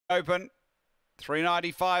Open,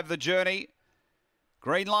 395 the journey.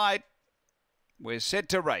 Green light. We're set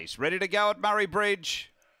to race. Ready to go at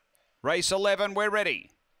Murray-Bridge. Race 11, we're ready.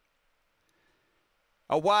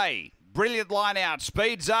 Away. Brilliant line out.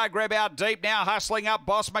 Speed Zagreb out deep now, hustling up.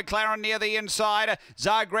 Boss McLaren near the inside.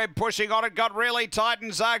 Zagreb pushing on it, got really tight,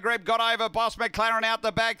 and Zagreb got over Boss McLaren out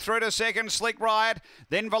the back through to second. Slick Riot.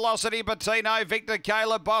 Then Velocity Bettino, Victor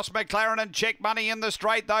Caleb, Boss McLaren, and Check Money in the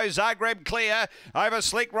straight though. Zagreb clear over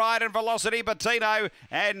Slick Riot and Velocity Bettino,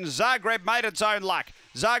 and Zagreb made its own luck.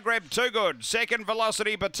 Zagreb too good. Second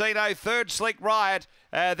Velocity Bettino, third Slick Riot.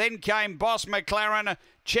 Then came Boss McLaren,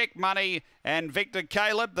 Check Money, and Victor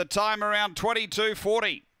Caleb. The time around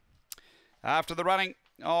 22:40. After the running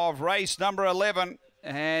of race number 11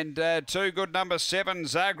 and too good number 7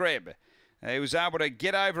 Zagreb. He was able to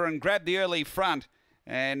get over and grab the early front,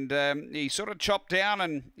 and he sort of chopped down,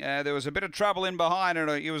 and there was a bit of trouble in behind,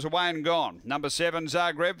 and he was away and gone. Number 7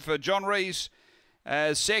 Zagreb for John Rees.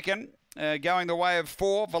 Second, going the way of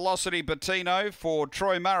 4 Velocity Bettino for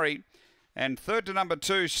Troy Murray. And third to number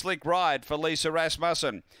 2, Slick Ride for Lisa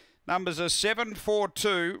Rasmussen. Numbers are 7, 4,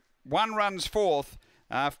 2. One runs fourth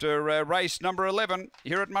after race number 11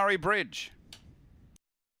 here at Murray-Bridge.